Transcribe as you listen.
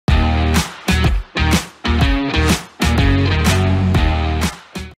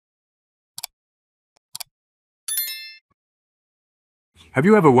Have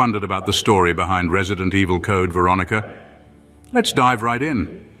you ever wondered about the story behind Resident Evil Code, Veronica? Let's dive right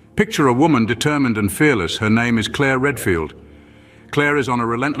in. Picture a woman determined and fearless. Her name is Claire Redfield. Claire is on a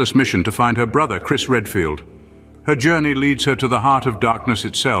relentless mission to find her brother, Chris Redfield. Her journey leads her to the heart of darkness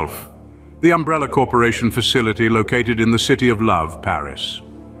itself, the Umbrella Corporation facility located in the City of Love, Paris.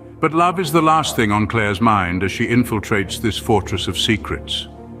 But love is the last thing on Claire's mind as she infiltrates this fortress of secrets.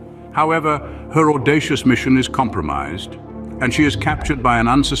 However, her audacious mission is compromised, and she is captured by an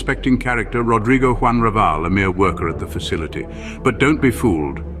unsuspecting character, Rodrigo Juan Raval, a mere worker at the facility. But don't be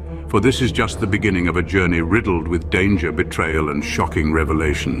fooled, for this is just the beginning of a journey riddled with danger, betrayal, and shocking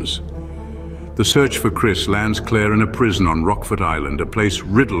revelations. The search for Chris lands Claire in a prison on Rockford Island, a place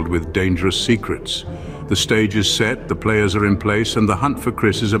riddled with dangerous secrets. The stage is set, the players are in place, and the hunt for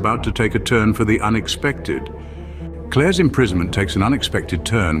Chris is about to take a turn for the unexpected. Claire's imprisonment takes an unexpected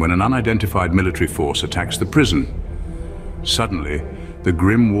turn when an unidentified military force attacks the prison. Suddenly, the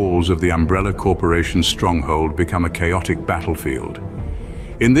grim walls of the Umbrella Corporation's stronghold become a chaotic battlefield.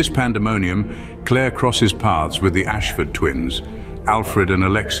 In this pandemonium, Claire crosses paths with the Ashford twins, Alfred and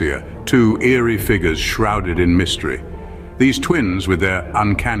Alexia, two eerie figures shrouded in mystery. These twins, with their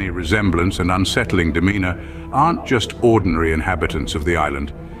uncanny resemblance and unsettling demeanor, aren't just ordinary inhabitants of the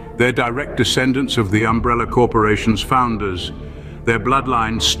island. They're direct descendants of the Umbrella Corporation's founders, their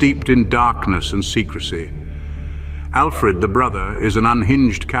bloodline steeped in darkness and secrecy. Alfred, the brother, is an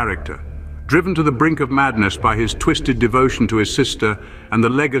unhinged character, driven to the brink of madness by his twisted devotion to his sister and the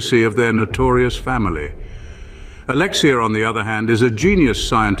legacy of their notorious family. Alexia, on the other hand, is a genius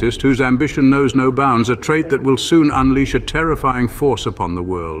scientist whose ambition knows no bounds, a trait that will soon unleash a terrifying force upon the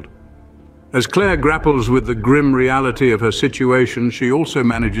world. As Claire grapples with the grim reality of her situation, she also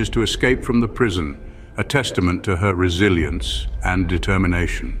manages to escape from the prison, a testament to her resilience and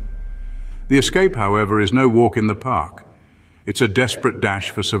determination. The escape, however, is no walk in the park. It's a desperate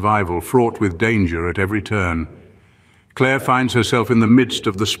dash for survival, fraught with danger at every turn. Claire finds herself in the midst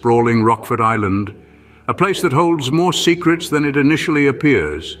of the sprawling Rockford Island, a place that holds more secrets than it initially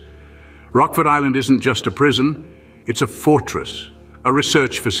appears. Rockford Island isn't just a prison, it's a fortress, a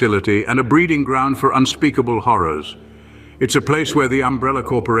research facility, and a breeding ground for unspeakable horrors. It's a place where the Umbrella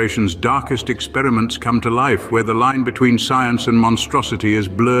Corporation's darkest experiments come to life, where the line between science and monstrosity is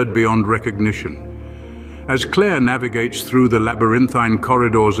blurred beyond recognition. As Claire navigates through the labyrinthine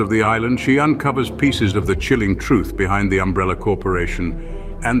corridors of the island, she uncovers pieces of the chilling truth behind the Umbrella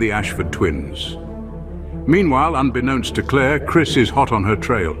Corporation and the Ashford twins. Meanwhile, unbeknownst to Claire, Chris is hot on her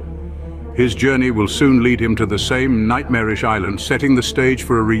trail. His journey will soon lead him to the same nightmarish island, setting the stage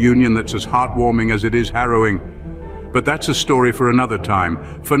for a reunion that's as heartwarming as it is harrowing. But that's a story for another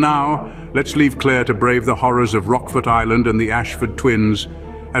time. For now, let's leave Claire to brave the horrors of Rockford Island and the Ashford twins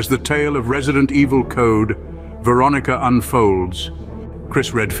as the tale of Resident Evil Code, Veronica, unfolds.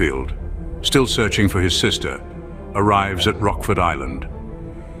 Chris Redfield, still searching for his sister, arrives at Rockford Island.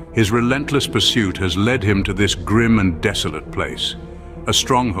 His relentless pursuit has led him to this grim and desolate place, a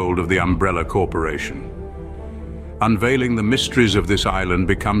stronghold of the Umbrella Corporation. Unveiling the mysteries of this island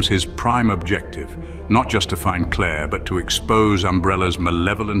becomes his prime objective, not just to find Claire, but to expose Umbrella's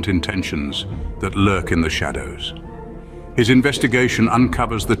malevolent intentions that lurk in the shadows. His investigation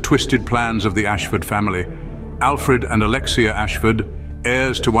uncovers the twisted plans of the Ashford family. Alfred and Alexia Ashford,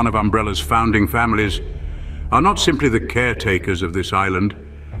 heirs to one of Umbrella's founding families, are not simply the caretakers of this island.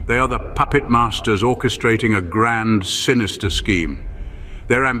 They are the puppet masters orchestrating a grand, sinister scheme.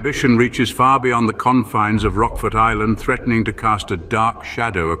 Their ambition reaches far beyond the confines of Rockford Island, threatening to cast a dark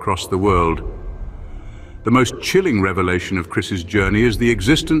shadow across the world. The most chilling revelation of Chris's journey is the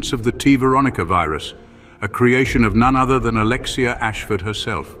existence of the T. Veronica virus, a creation of none other than Alexia Ashford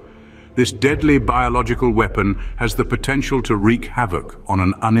herself. This deadly biological weapon has the potential to wreak havoc on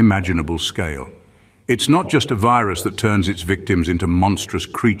an unimaginable scale. It's not just a virus that turns its victims into monstrous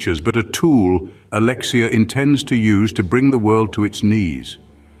creatures, but a tool Alexia intends to use to bring the world to its knees.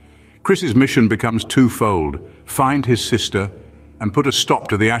 Chris's mission becomes twofold: find his sister and put a stop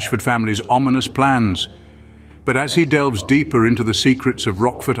to the Ashford family's ominous plans. But as he delves deeper into the secrets of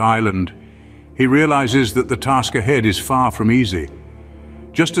Rockford Island, he realizes that the task ahead is far from easy.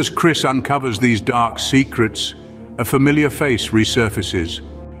 Just as Chris uncovers these dark secrets, a familiar face resurfaces.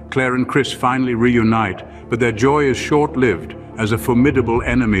 Claire and Chris finally reunite, but their joy is short-lived as a formidable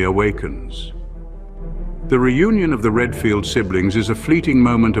enemy awakens. The reunion of the Redfield siblings is a fleeting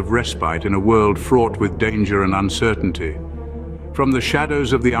moment of respite in a world fraught with danger and uncertainty. From the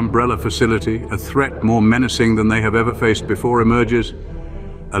shadows of the Umbrella facility, a threat more menacing than they have ever faced before emerges: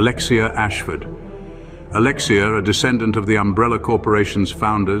 Alexia Ashford. Alexia, a descendant of the Umbrella Corporation's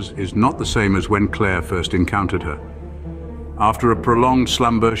founders, is not the same as when Claire first encountered her. After a prolonged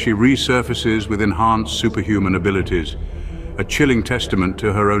slumber, she resurfaces with enhanced superhuman abilities, a chilling testament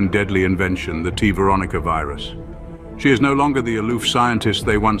to her own deadly invention, the Veronica virus. She is no longer the aloof scientist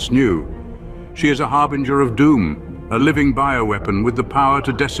they once knew. She is a harbinger of doom, a living bioweapon with the power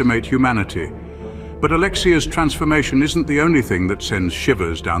to decimate humanity. But Alexia's transformation isn't the only thing that sends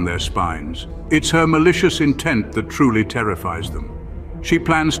shivers down their spines. It's her malicious intent that truly terrifies them. She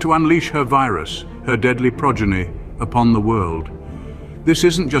plans to unleash her virus, her deadly progeny, upon the world. This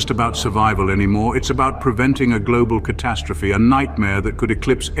isn't just about survival anymore, it's about preventing a global catastrophe, a nightmare that could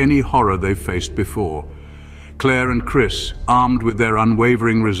eclipse any horror they've faced before. Claire and Chris, armed with their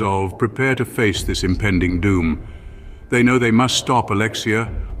unwavering resolve, prepare to face this impending doom. They know they must stop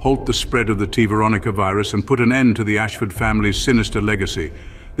Alexia, halt the spread of the Veronica virus, and put an end to the Ashford family's sinister legacy.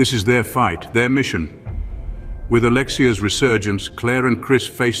 This is their fight, their mission. With Alexia's resurgence, Claire and Chris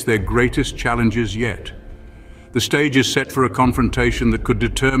face their greatest challenges yet. The stage is set for a confrontation that could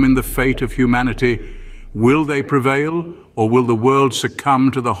determine the fate of humanity. Will they prevail, or will the world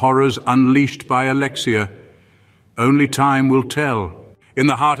succumb to the horrors unleashed by Alexia? Only time will tell. In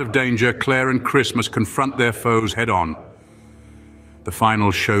the heart of danger, Claire and Chris must confront their foes head-on. The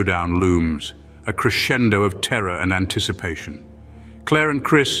final showdown looms, a crescendo of terror and anticipation. Claire and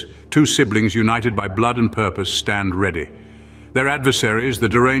Chris, two siblings united by blood and purpose, stand ready. Their adversaries, the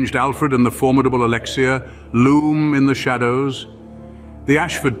deranged Alfred and the formidable Alexia, loom in the shadows. The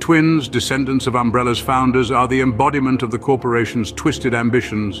Ashford twins, descendants of Umbrella's founders, are the embodiment of the corporation's twisted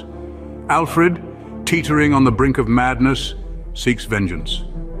ambitions. Alfred, teetering on the brink of madness, seeks vengeance.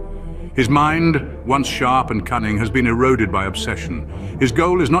 His mind, once sharp and cunning, has been eroded by obsession. His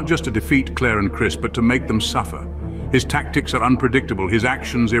goal is not just to defeat Claire and Chris, but to make them suffer. His tactics are unpredictable, his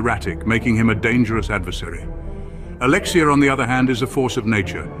actions erratic, making him a dangerous adversary. Alexia, on the other hand, is a force of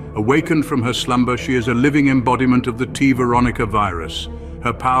nature. Awakened from her slumber, she is a living embodiment of the Veronica virus.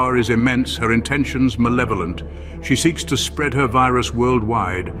 Her power is immense, her intentions malevolent. She seeks to spread her virus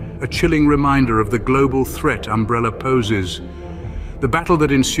worldwide, a chilling reminder of the global threat Umbrella poses. The battle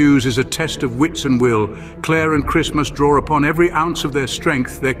that ensues is a test of wits and will. Claire and Chris must draw upon every ounce of their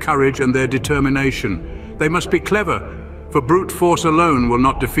strength, their courage, and their determination. They must be clever, for brute force alone will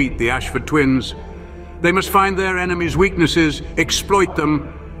not defeat the Ashford twins. They must find their enemies' weaknesses, exploit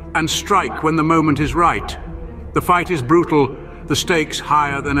them, and strike when the moment is right. The fight is brutal, the stakes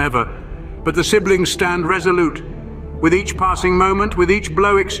higher than ever, but the siblings stand resolute. With each passing moment, with each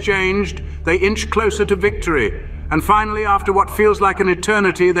blow exchanged, they inch closer to victory, and finally, after what feels like an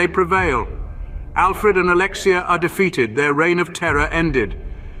eternity, they prevail. Alfred and Alexia are defeated, their reign of terror ended.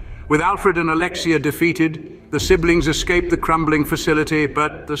 With Alfred and Alexia defeated, the siblings escape the crumbling facility,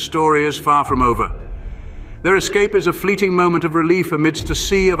 but the story is far from over. Their escape is a fleeting moment of relief amidst a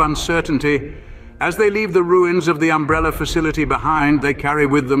sea of uncertainty. As they leave the ruins of the Umbrella facility behind, they carry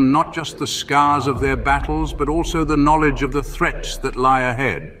with them not just the scars of their battles, but also the knowledge of the threats that lie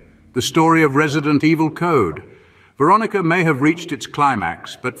ahead. The story of Resident Evil Code. Veronica may have reached its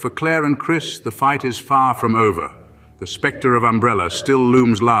climax, but for Claire and Chris, the fight is far from over. The specter of Umbrella still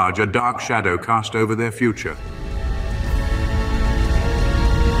looms large, a dark shadow cast over their future.